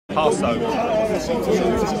Passover.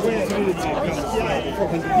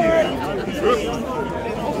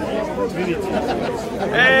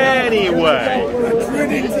 Anyway,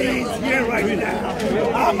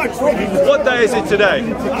 what day is it today? Do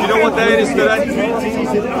you know what day it is today?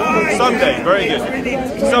 Sunday. Very good.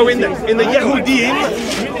 So in the Yehudim,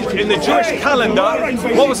 in the Jewish calendar,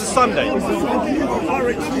 what was a Sunday?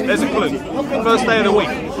 There's a clue. First day of the week.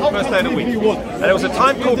 First day of the week. And there was a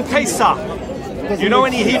time called Pesach. You know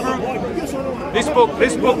any Hebrew? This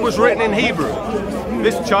book was written in Hebrew.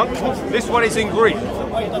 This chunk, this one is in Greek.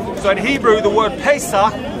 So in Hebrew, the word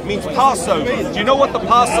Pesach means Passover. Do you know what the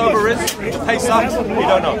Passover is? Pesach? You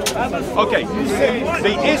don't know. Okay.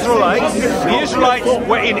 The Israelites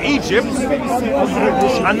were in Egypt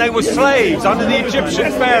and they were slaves under the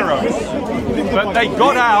Egyptian pharaohs. But they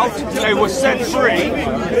got out, they were set free.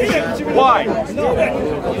 Why?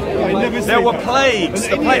 There were plagues.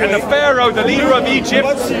 And the Pharaoh, the leader of Egypt,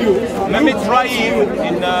 Mitzrayim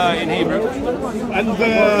in Hebrew,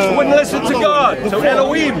 wouldn't listen to God. So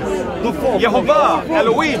Elohim, Yehovah,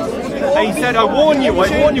 Elohim. And he said, I warn you, I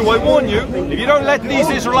warn you, I warn you. If you don't let these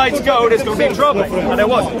Israelites go, there's going to be trouble. And there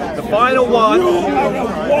was. The final one,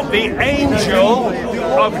 the angel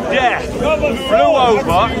of death flew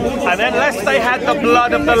over, and unless they had the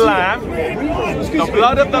blood of the lamb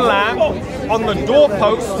on the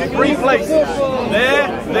doorpost, 3 places, there,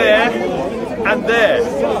 and there.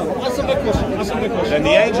 Then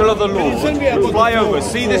the angel of the Lord would fly over,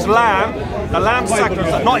 see this lamb, the lamb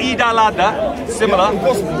sacrifice, not Eid al-Adha, similar,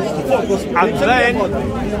 and then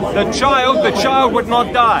the child would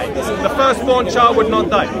not die. The firstborn child would not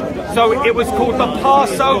die. So it was called the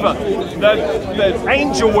Passover. The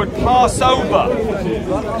angel would pass over.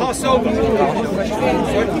 Pass over.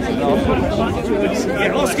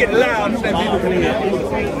 Yeah, ask it loud, then people can hear.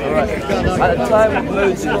 Alright. At the time of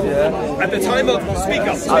Moses, yeah. At the time of, speak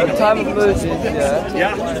up. At the time of Moses, yeah.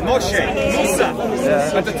 Yeah, Moshe, Musa.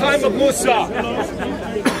 Yeah. At the time of Musa.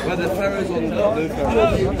 Were the pharaohs or no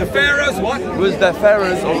pharaohs? The pharaohs, what? Was there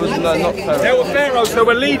pharaohs or was there not pharaohs? There were pharaohs, there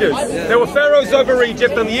were leaders. Yeah. There were pharaohs over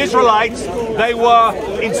Egypt, and the Israelites, they were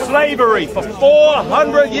in slavery for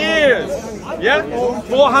 400 years. Yeah?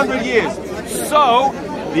 400 years. So,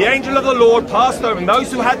 the angel of the Lord passed over, and those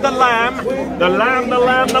who had the lamb,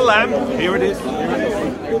 here it is. Here it is.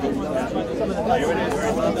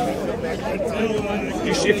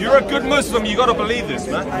 If you're a good Muslim, you got to believe this,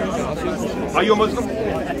 man. Are you a Muslim?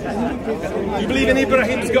 You believe in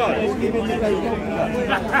Ibrahim's God?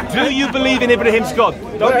 Do you believe in Ibrahim's God?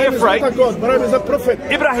 Don't be afraid. Ibrahim is a prophet.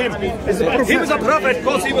 Ibrahim is a prophet. He was a prophet. Of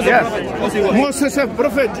course he was a prophet. Of course he was. Moses is a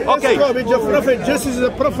prophet. Okay. Jacob is a prophet. Jesus is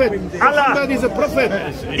a prophet. Allah. Muhammad is a prophet.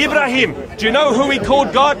 Ibrahim, do you know who he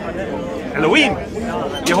called God? Elohim,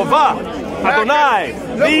 Yehovah, Adonai.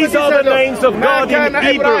 These are the names of God in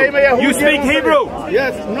Hebrew. You speak Hebrew?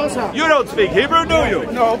 Yes, no sir. You don't speak Hebrew, do you?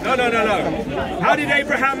 No. No. How did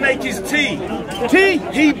Abraham make his tea? Tea?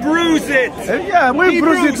 He brews it. Yeah, we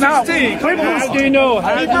bruise it now. Tea. How do you know?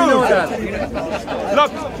 He brews it.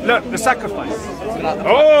 Look, the sacrifice.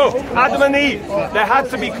 Oh, Adam and Eve, they had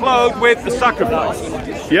to be clothed with the sacrifice.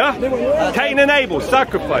 Yeah? Cain and Abel,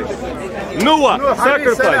 sacrifice. Noah,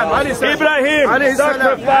 sacrifice. Ibrahim,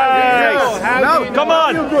 sacrifice. Come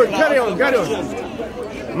on. Carry on.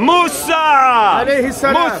 Musa!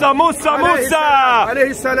 Musa!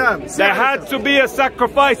 They There had to be a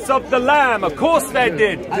sacrifice of the lamb. Of course they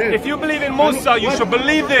did. If you believe in Musa, you should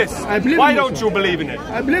believe this. Why don't you believe in it?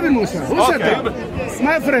 I believe in Musa. Who said that?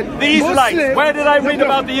 My friend. The Israelites. Where did I read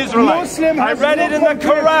about the Israelites? I read it in the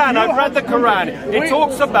Quran. I've read the Quran. It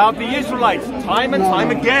talks about the Israelites time and time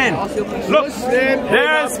again. Look,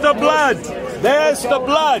 there's the blood. There's the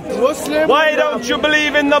blood. Why don't you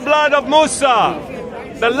believe in the blood of Musa?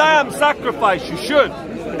 The lamb sacrifice, you should.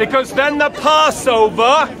 Because then the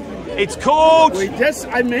Passover, it's called, Yes,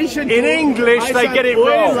 I mentioned in English, they get it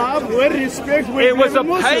wrong. It was a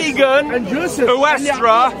pagan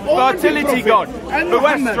Uestra fertility god.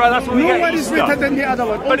 Uestra, that's what we get Easter.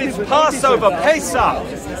 But it's Passover, Pesach.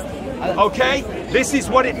 Okay? This is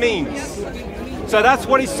what it means. So that's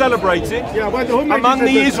what he's celebrating among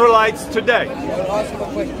the Israelites today.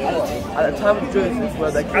 At the time of Joseph,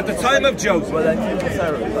 were there At the time of Joseph. Were there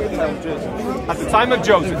pharaohs at the time of Joseph? At the time of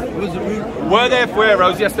Joseph. Were there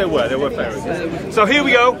pharaohs? Yes, there were. There were pharaohs. So here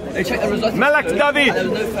we go. Melech David.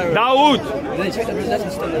 Dawood.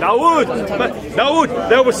 Dawood.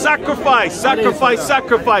 There was sacrifice. Get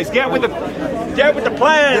with the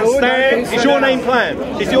plan, Stan. Is your name Plan?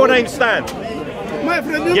 Is your name Stan? My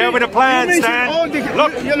friend, yeah, with a plan, Stan.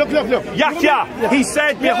 Look. Yahya, he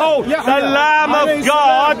said, behold, the Lamb of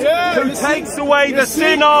God who takes away the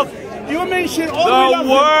sin of You mentioned all The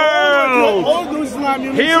world. all those Islam.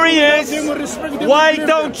 Here he is. Why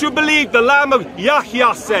don't you believe the Lamb of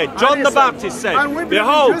Yahya said, John the Baptist said,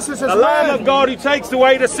 behold, the Lamb of God who takes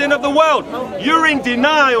away the sin of the world. You're in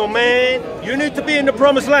denial, man. You need to be in the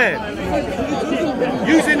promised land.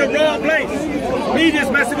 Using the wrong place.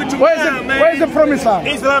 Media's messing with your mind, man. Where's the promised land?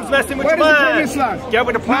 Islam's messing with Where your is the mind. promised land? Get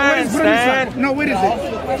with the plan, Stan. No, where is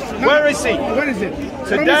it? No, Where is he? Where is it?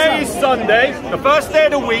 Today is Sunday, the first day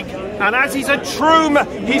of the week, and as he's a true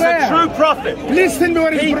prophet. Please tell me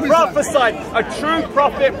where is He the promised prophesied. A true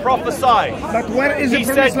prophet prophesied. land. But where is the He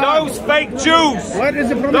said promised land? those fake Jews, Where is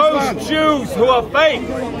the promised land? those Jews who are fake,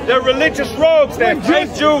 they're religious rogues, they're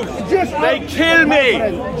fake Jews. They kill me.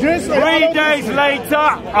 3 days later,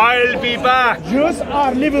 I'll be back. Jews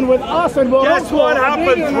are living with us and Guess what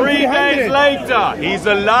happened 3 days later? He's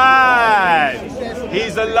alive.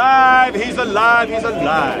 He's alive. He's alive. He's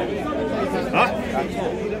alive. Huh?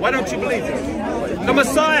 Why don't you believe it? The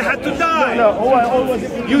Messiah had to die.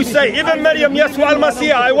 You say, Ibn Maryam Yeshua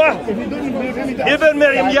al-Masih, aywa? Ibn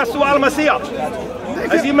Maryam Yeshua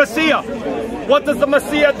al-Masih. Is he Messiah? What does the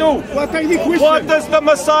Messiah do? What does the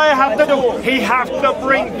Messiah have to do? He has to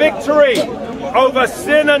bring victory over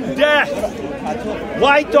sin and death.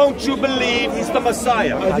 Why don't you believe he's the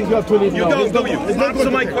Messiah? I think you have to leave You now. don't, do you? Answer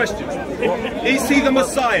my question. Is he the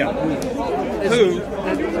Messiah? Who?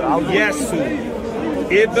 Yesu.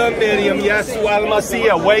 Ibn Maryam Yesu al-Masih.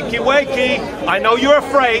 Wakey, wakey. I know you're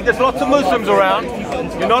afraid. There's lots of Muslims around.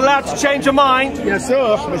 You're not allowed to change your mind. Yes,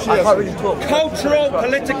 sir. Cultural,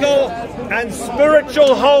 political, and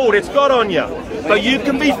spiritual hold it's got on you. So you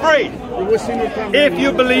can be free. If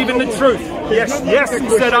you believe in the truth. Yes, yes, he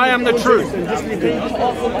said, I am the truth.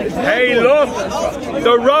 Hey, look,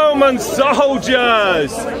 the Roman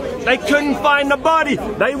soldiers. They couldn't find the body.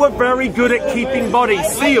 They were very good at keeping bodies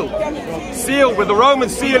sealed. Sealed with the Roman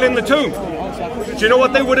seal in the tomb. Do you know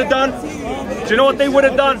what they would have done? Do you know what they would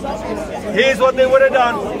have done? Here's what they would have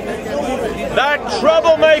done. That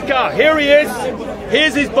troublemaker, here he is.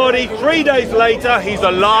 Here's his body. 3 days later, he's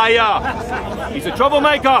a liar. He's a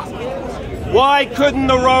troublemaker. Why couldn't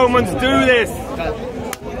the Romans do this?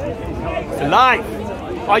 Alive.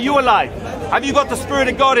 Are you alive? Have you got the Spirit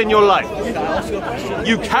of God in your life?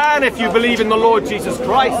 You can if you believe in the Lord Jesus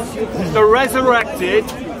Christ, the resurrected,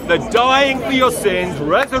 the dying for your sins,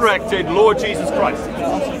 resurrected Lord Jesus Christ.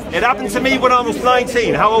 It happened to me when I was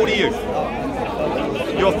 19. How old are you?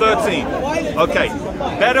 You're 13. Okay.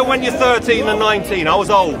 Better when you're 13 than 19. I was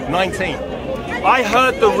old, 19. I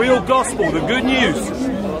heard the real gospel, the good news,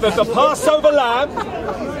 that the Passover lamb,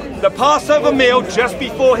 the Passover meal, just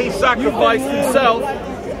before he sacrificed himself,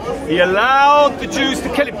 he allowed the Jews to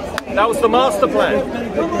kill him. That was the master plan.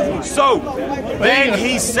 So, then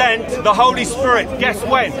he sent the Holy Spirit. Guess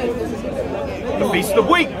when? The Feast of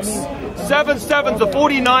Weeks. 7 sevens of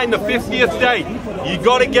 49, the 50th day. You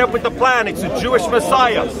got to get with the plan. It's a Jewish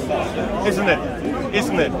Messiah, isn't it?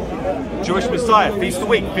 Isn't it? Jewish Messiah, Feast of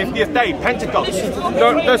Week, 50th day, Pentecost.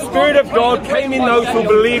 The Spirit of God came in those who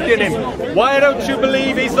believed in him. Why don't you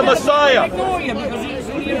believe he's the Messiah?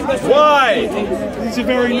 Why? He's a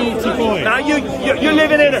very naughty boy. Now you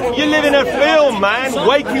live in a film, man.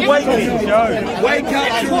 Wakey, wakey. Wake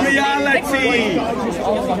up to reality.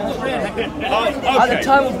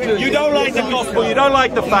 Okay. You don't like the gospel. You don't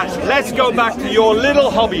like the facts. Let's go back to your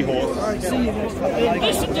little hobby horse. Listen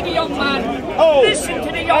to the young man. Oh, listen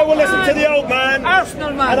to the young I will man. listen to the old man.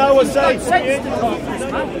 Arsenal man. And I will say, He's got sense to talk,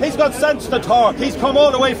 this man. he's got sense to talk. He's come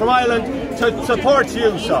all the way from Ireland to support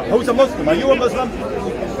you, sir. Who's a Muslim? Are you a Muslim?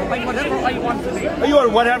 I'm whatever I want to be. You are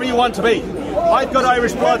whatever you want to be. I've got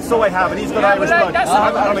Irish blood, so I have, and he's got Irish blood. That's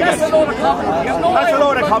I'm a against. load of cobblers. That's a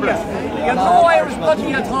load of cobblers. You have no Irish blood in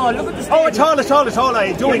you at all. Look at the state. Oh, it's all.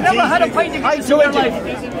 I do You've never had a pint of Guinness in your life.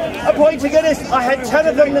 A pint of Guinness? I had 10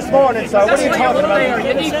 of them this morning, sir. What are you talking about?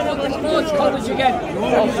 You need as much coverage you get.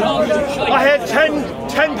 I had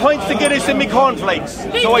 10 pints of Guinness in my cornflakes. So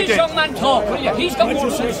I Leave this did. young man talk, will you? He's got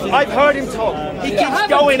more sense than you. I've heard him talk. He keeps haven't.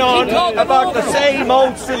 going on Keep talking about the over. same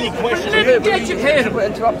old silly questions. Let him be educated.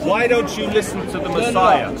 Why don't you listen to the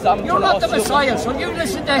Messiah? You're not the Messiah, so you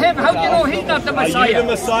listen to him. How do you know he's not the Are you the Messiah?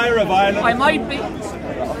 Messiah of Ireland? I might be.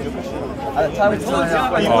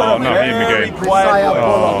 Oh, not him again. Quiet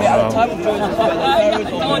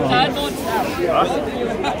voice.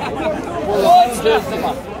 Don't start them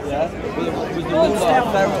up. was the ruler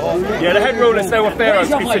Pharaoh? Yeah, the head rulers, they were pharaohs.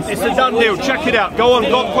 It's a done deal. Check it out. Go on,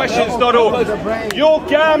 gotquestions.org. You're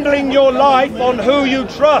gambling your life on who you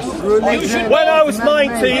trust. When I was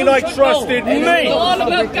 19, I trusted me,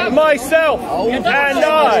 myself, and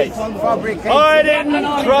I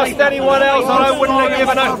didn't trust anyone else, and I wouldn't have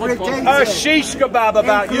given a shish kebab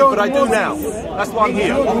about you, but I do now. That's why I'm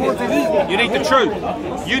here. You need the truth.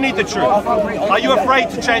 You need the truth. Are you afraid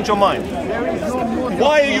to change your mind?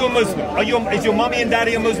 Why are you a Muslim? Is your mummy and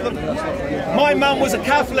daddy a Muslim? My mum was a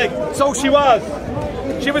Catholic, so she was.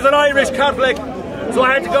 She was an Irish Catholic, so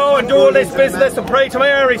I had to go and do all this business and pray to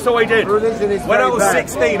Mary, so I did. When I was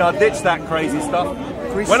 16, I ditched that crazy stuff.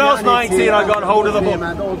 When I was 19, I got hold of the book.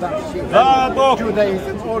 The book.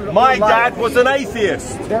 My dad was an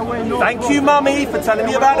atheist. Thank you, Mummy, for telling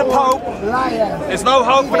me about the Pope. There's no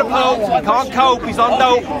hope for the Pope. He can't cope. He's on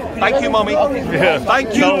dope. Thank you, Mummy.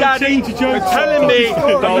 Thank you, Daddy, for telling me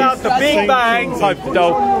about the Big Bang,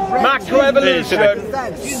 macroevolution,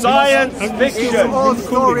 science fiction.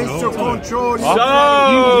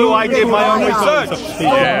 So I did my own research.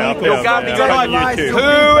 You're gambling your life.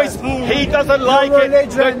 Who is? He doesn't like it.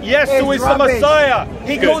 But Yesu is the Messiah.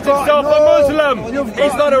 He calls himself a Muslim.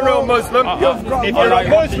 He's not a real Muslim. If you're a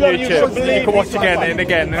Muslim, you should believe. You can watch again and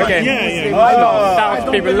again and again. Yeah.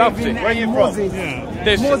 Thousands people loved it. Where are you from?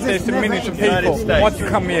 There's millions of people want to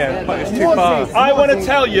come here, but it's too far. I want to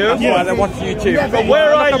tell you. That's why they watch YouTube. But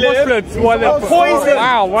where I live, poison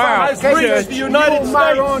has reached the United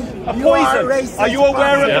States. A poison. Are you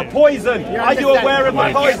aware of the poison? Are you aware of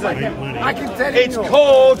the poison? I can tell It's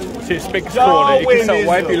called It's big score. You can sell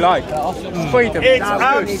whatever you like. Freedom. It's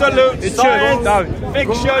absolute science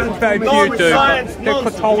fiction. Not science. You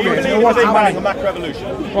believe in the Big Bang, the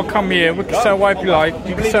macroevolution. Well, come here. We can sell whatever you like.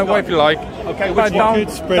 You can sell whatever you like. Okay, but don't need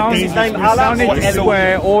to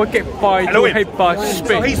swear or get fired or hit by spit.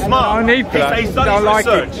 So he's smart. I need that. He's Don't like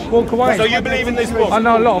research. it. Walk away. So you believe in this book? I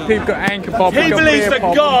know a lot of people got anger problems. He believes that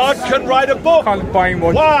God can write a book. Kind of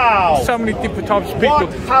brainwash. Wow. So many different types of people.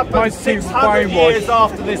 What happened 600 years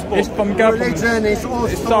after this book? It's from government. It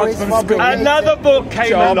starts from school. Another book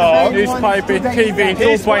came along. Newspaper, TV,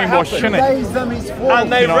 it's all brainwashed, isn't it?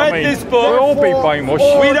 And they read this book. We'll all be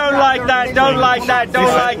brainwashed. We don't like that, don't like that,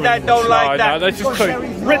 don't like that, don't like that. No, that's just true.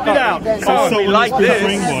 Rip it out. Oh, we like this.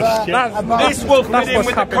 This will fit in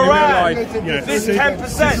with the Quran. This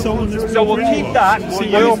 10%. So we'll keep that.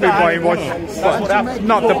 We'll be brainwashed. But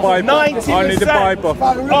not the Bible. Only the Bible.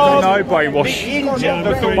 No brainwash.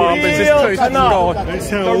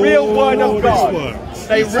 The real word of God.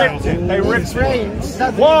 They ripped it. They ripped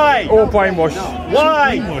it. Why? All brainwash.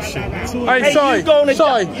 Why?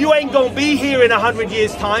 Hey, you ain't gonna be here in 100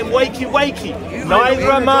 years' time. Wakey, wakey.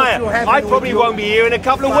 Neither am I. I probably won't be here in a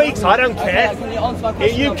couple of weeks. I don't care.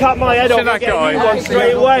 If you cut my head off, I get you one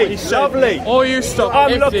straight away. Lovely. Or you stop.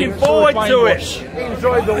 I'm looking forward to it.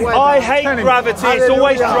 I hate gravity. It's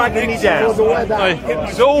always dragging me down.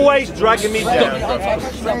 It's always dragging me down.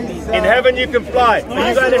 In heaven you can fly. Are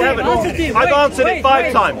you going to heaven? I've answered it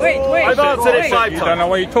 5 times. I've answered it 5 times. You don't know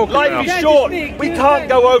what you're talking about. Life is short. We can't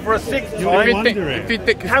go over a 6th time. If you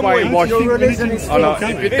think it's brainwash,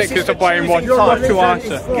 if you think it's a brainwash, to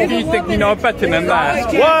answer. If you think you know better than that,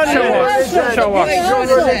 show us.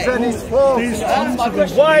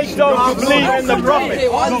 Why don't you believe in the prophet?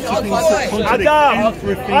 Adam, I answered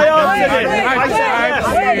it. I said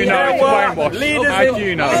yes. You know it's brainwash. Leaders How do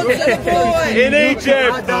you know? In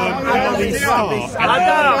Egypt. Adam,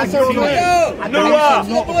 Noah. I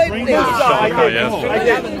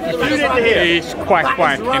did. You didn't hear. He's quack,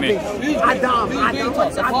 isn't he? What about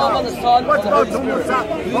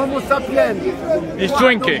Homo sapiens? He's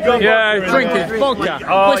drinking. Yeah, he's drinking. Vodka.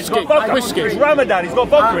 Whiskey. It's Ramadan. He's got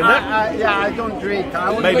vodka in there. Yeah, I don't drink.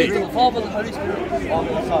 Maybe.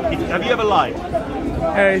 Have you ever lied?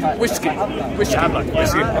 Whiskey. Whiskey.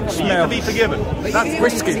 You can be forgiven. That's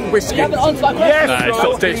whiskey. Yes,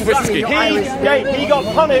 no, it's whiskey. He got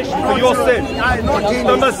punished for your sin.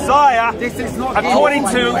 The Messiah, according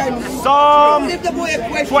to Psalm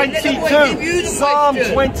 22, Psalm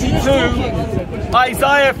 22,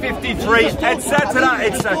 Isaiah 53,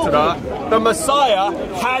 etc., the Messiah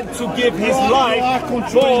had to give his life for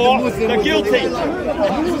the guilty.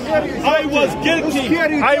 I was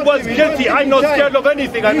guilty. I'm not scared of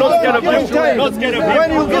anything. I'm not scared of you. Not scared of him.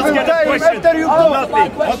 Not scared of questions.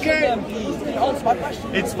 Nothing. Okay?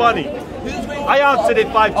 It's funny. I answered it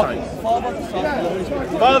 5 times.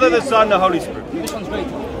 Father, the Son, the Holy Spirit.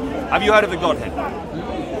 Have you heard of the Godhead?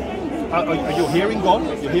 Are you hearing God?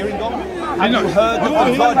 You're hearing God? Have you heard of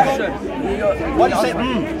the Godhead? What did you say?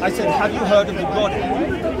 I said, have you heard of the Godhead?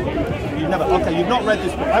 You've never. Okay, you've not read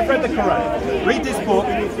this book. I've read the Quran. Read this book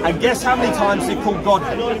and guess how many times it's called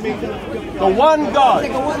Godhead. The one God. The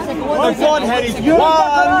Godhead is one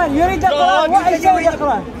God. You read the Quran. What is in the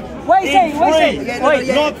Quran? What is it? Wait,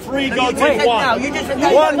 not three gods in one.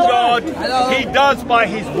 One God. He does by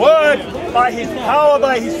His word, by His power,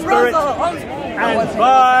 by His Spirit, and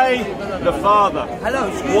by the Father.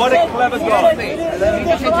 What a clever God.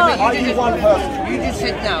 Are you one person? You just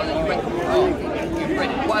said now that you read the Quran. You've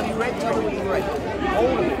read it. What have you read? Tell me what you read.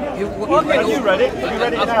 Have you read it? Have you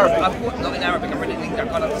read it in Arabic? Not in Arabic. I've read it in English. I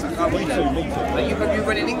can't read it. Me too. But you've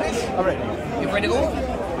read it in English? I read it. You've read it all?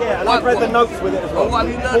 Yeah, and I've read the notes with it as well. What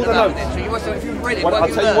have you learned about it? So you must have, if you've read it, I'll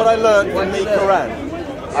tell you what I learned from the Quran.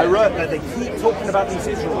 I wrote that they keep talking about these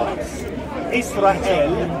Israelites. Israelite.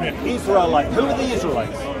 Who are the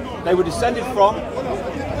Israelites? They were descended from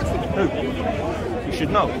who? You should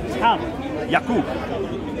know. Yaqub.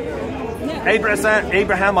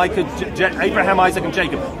 Abraham, Isaac, and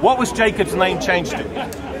Jacob. What was Jacob's name changed to?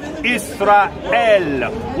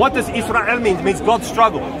 Israel. What does Israel mean? It means God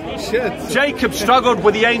struggled. Jacob struggled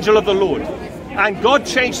with the angel of the Lord, and God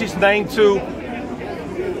changed his name to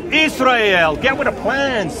Israel. Get with a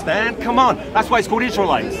plan, Stan. Come on. That's why it's called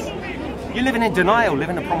Israelites. You're living in denial,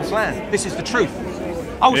 living in the promised land. This is the truth.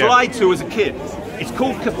 I was lied to as a kid. It's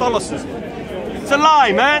called Catholicism. It's a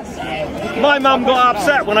lie, man. My mum got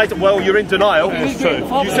upset when I said, well, you're in denial. It's true.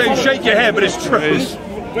 You say you shake your head, but it's true.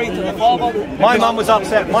 My mum was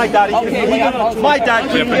upset. My dad couldn't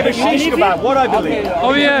give a sheesh about what I believe.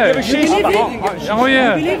 Oh yeah. Give a sheesh about. Oh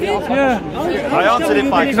yeah. Yeah. I answered it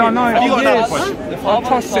by. Because I know. Have you got another question? I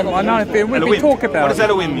trust him. I know. But we've been talking about. What does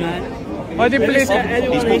Elohim mean? I didn't believe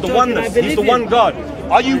him. He's called the oneness. He's the one God.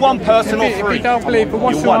 Are you one person or three? If you don't believe, but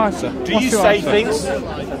what's your answer? Do you say things?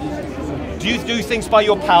 Do you do things by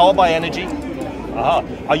your power, by energy?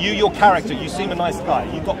 Are you your character? You seem a nice guy.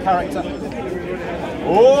 You got character?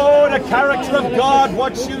 Oh, the character of God,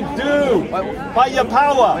 what you do by your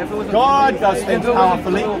power. God does things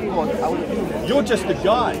powerfully. You're just a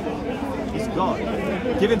guy. He's God.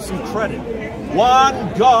 Give him some credit.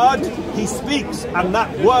 One God, he speaks, and that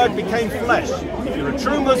word became flesh. If you're a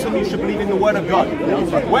true Muslim, you should believe in the word of God.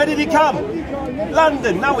 Where did he come?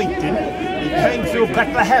 London. No, he didn't. He came through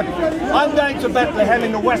Bethlehem. I'm going to Bethlehem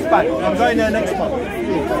in the West Bank. I'm going there next month.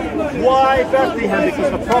 Why Bethlehem?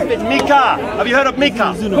 Because the prophet Micah. Have you heard of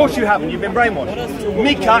Micah? Of course you haven't. You've been brainwashed.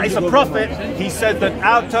 Micah is a prophet. He said that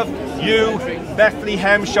out of you,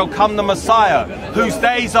 Bethlehem, shall come the Messiah, whose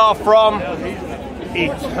days are from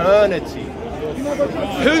eternity.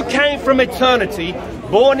 Who came from eternity,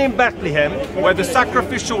 born in Bethlehem, where the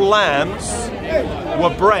sacrificial lambs were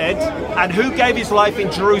bred, and who gave his life in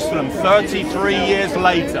Jerusalem 33 years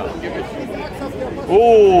later?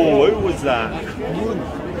 Oh, who was that?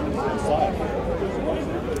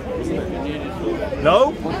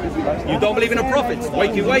 No? You don't believe in the prophets.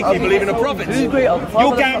 Wakey, wakey, believe in the prophets.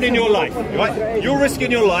 You're gambling your life, right? You're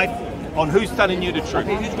risking your life on who's telling you the truth.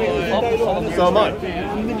 So am I.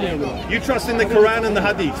 You trust in the Quran and the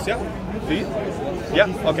Hadiths, yeah? Do you?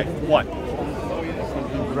 Yeah? Okay. Why?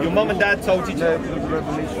 Your mum and dad told you to.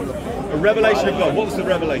 A revelation of God. What was the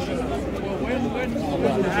revelation?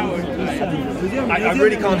 I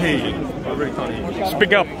really can't hear you. I really can't hear you.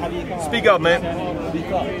 Speak up. Speak up, man.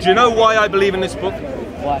 Do you know why I believe in this book?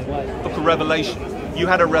 Why? Book of Revelation. You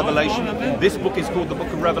had a revelation. This book is called the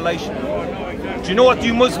Book of Revelation. Do you know what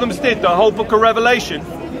you Muslims did? The whole Book of Revelation.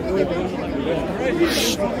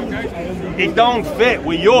 It don't fit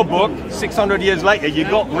with your book. 600 years later, you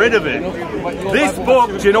got rid of it. This book,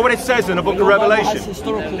 do you know what it says in the Book of Revelation?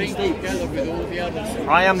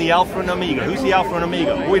 I am the Alpha and Omega. Who's the Alpha and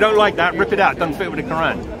Omega? We don't like that. Rip it out. Doesn't fit with the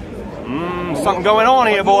Quran. Something going on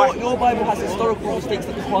here, boy. Your Bible has historical mistakes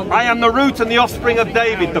that the Quran. I am the root and the offspring of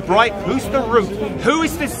David, the bright. Who's the root? Who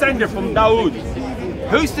is descended from Dawood?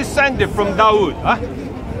 Who's descended from Dawood? Huh?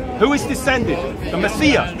 Who is descended? The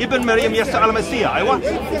Messiah. Ibn Maryam Yasa al-Messiah. Aywa?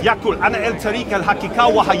 Yakul. Ana el-Tariq al-Hakika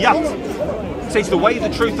wa Hayat. Says the way, the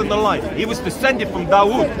truth, and the life. He was descended from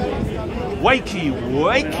Dawood. Wakey,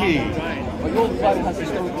 wakey. But your Bible has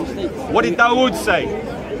historical mistakes. What did Dawood say?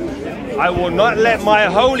 I will not let my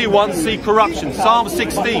Holy One see corruption. Psalm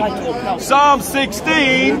 16. Psalm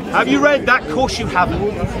 16. Have you read that? Of course you haven't.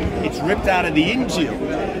 It's ripped out of the Injil.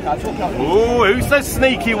 Oh, who's the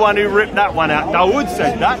sneaky one who ripped that one out? Dawood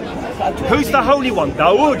said that. Who's the Holy One?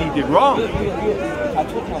 Dawood, he did wrong.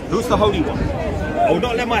 Who's the Holy One? I will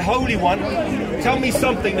not let my Holy One tell me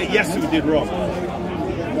something that Yesu did wrong.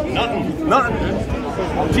 Nothing. Nothing.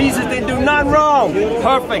 Jesus didn't do nothing wrong.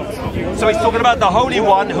 Perfect. So he's talking about the Holy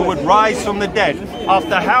One who would rise from the dead.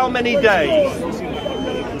 After how many days?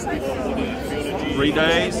 3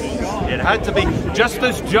 days? It had to be. Just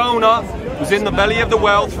as Jonah was in the belly of the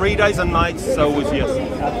whale 3 days and nights, so was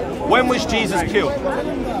Yeshua. When was Jesus killed?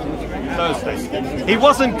 Thursday. He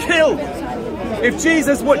wasn't killed. If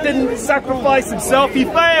Jesus didn't sacrifice himself, he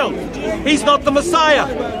failed. He's not the Messiah.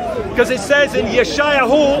 Because it says in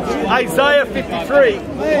Yeshayahu, Isaiah 53,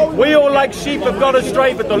 we all like sheep have gone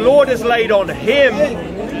astray, but the Lord has laid on him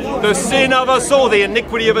the sin of us all, the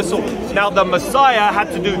iniquity of us all. Now the Messiah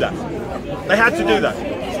had to do that. They had to do that.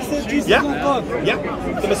 Yeah? Yeah.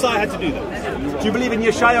 The Messiah had to do that. Do you believe in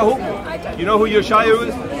Yeshayahu? You know who Yeshayahu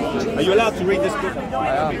is? Are you allowed to read this book? I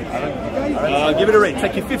am. Give it a read.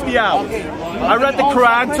 Take you 50 hours. I read the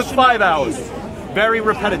Quran, took 5 hours. Very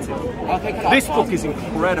repetitive. This book is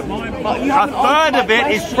incredible. A third of it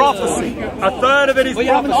is prophecy. A third of it is prophecy.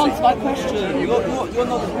 You haven't answered my question. You're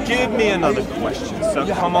not... Give me another question. So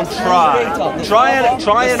come on, try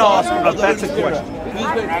and ask a better question.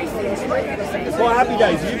 Well, happy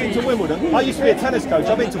days. Have you been to Wimbledon? I used to be a tennis coach.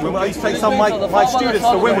 I've been to Wimbledon. I used to take some of my students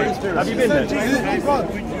to Wimbledon. Have you been there?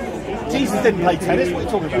 Jesus didn't play tennis. What are you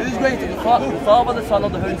talking about? Who's greater, the Father, the Son, or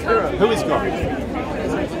the Holy Spirit? Who is God?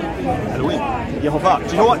 Elohim. Yehovah.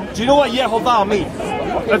 Do you know what Yehovah means?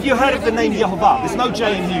 Have you heard of the name Yehovah? There's no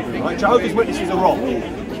J in Hebrew, right? Jehovah's Witnesses are wrong. Do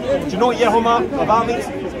you know what Yehovah means?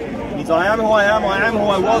 It means I am who I am who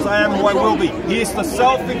I was, I am who I will be. He is the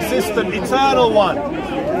self-existent, eternal one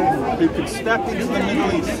who can step into the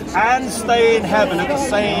Middle East and stay in heaven at the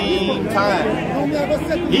same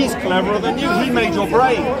time. He's cleverer than you. He made your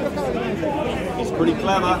brain. He's pretty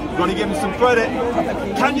clever. You've got to give him some credit.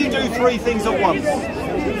 Can you do 3 things at once?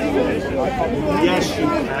 Yes, you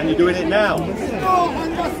can. You're doing it now.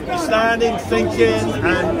 Standing, thinking,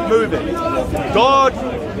 and moving. God,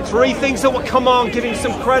 3 things that will come on, give him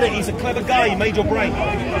some credit. He's a clever guy. He made your brain.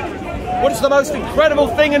 What is the most incredible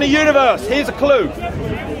thing in the universe? Here's a clue.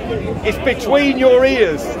 It's between your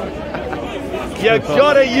ears. You've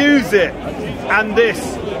got to use it. And this.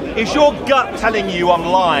 Is your gut telling you I'm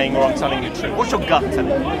lying or I'm telling you the truth? What's your gut telling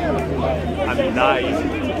you? I'm lying.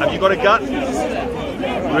 Have you got a gut?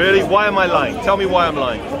 Really? Why am I lying? Tell me why I'm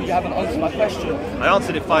lying. You haven't answered my question. I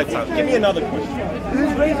answered it 5 times. Give me another question.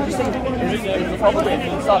 Who's greater? You say, is the Father greater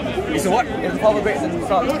than the Son? Is the what? Is the Father greater than the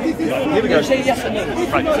Son? Here we go. Say yes or no.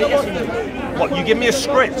 Right. Say yes or no. What? You give me a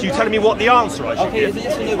script. You telling me what the answer I should Okay, give? is it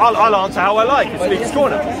yes or no? I'll answer how I like. It's Speaker's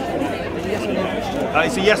Corner. Is it yes or no question?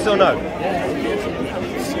 It's a yes or no. Yeah.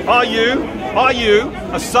 Are you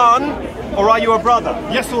a son or are you a brother?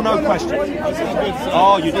 Yes or no question.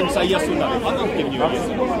 Oh, you didn't say yes or no. I'm not giving you a yes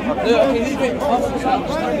or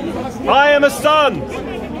no. I am a son.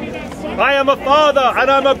 I am a father and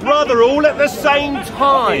I'm a brother all at the same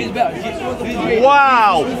time.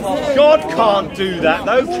 Wow. God can't do that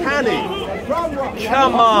though, can he?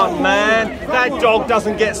 Come on, man. That dog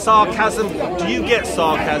doesn't get sarcasm. Do you get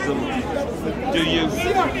sarcasm? Do you?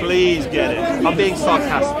 Please get it. I'm being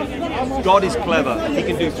sarcastic. God is clever. He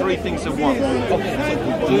can do 3 things at once.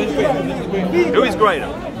 Who is greater?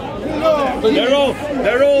 They're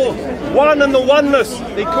all one and the oneness.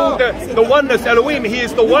 They call the oneness Elohim. He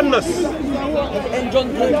is the oneness.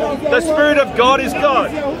 The Spirit of God is God.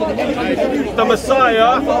 The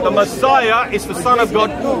Messiah is the Son of God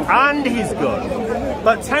and He's God.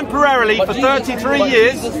 But temporarily, for 33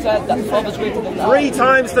 years, 3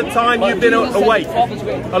 times the time you've been awake,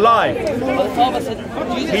 alive.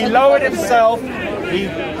 He lowered himself.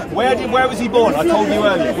 Where was he born? I told you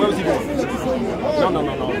earlier. Where was he born?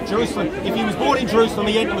 No. Jerusalem. If he was born in Jerusalem,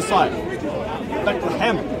 he ain't the Messiah.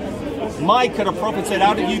 Bethlehem. Micah the prophet said,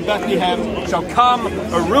 out of you, Bethlehem, shall come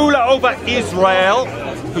a ruler over Israel,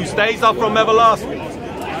 whose days are from everlasting.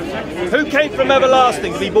 Who came from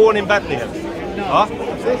everlasting to be born in Bethlehem? Huh?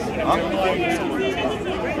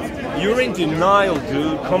 You're in denial,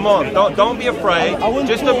 dude. Come on, don't be afraid.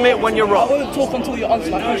 Just admit when you're wrong. I won't talk until you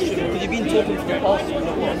answer my question, because you've been talking for the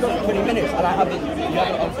past 20 minutes and you haven't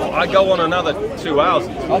answered. I go on another 2 hours.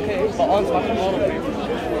 Okay, but answer my question.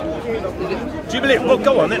 Do you believe? Well,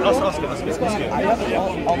 go on then. Ask it. I haven't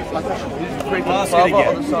answered my question. Ask it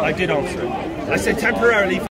again. I did answer it. I said temporarily.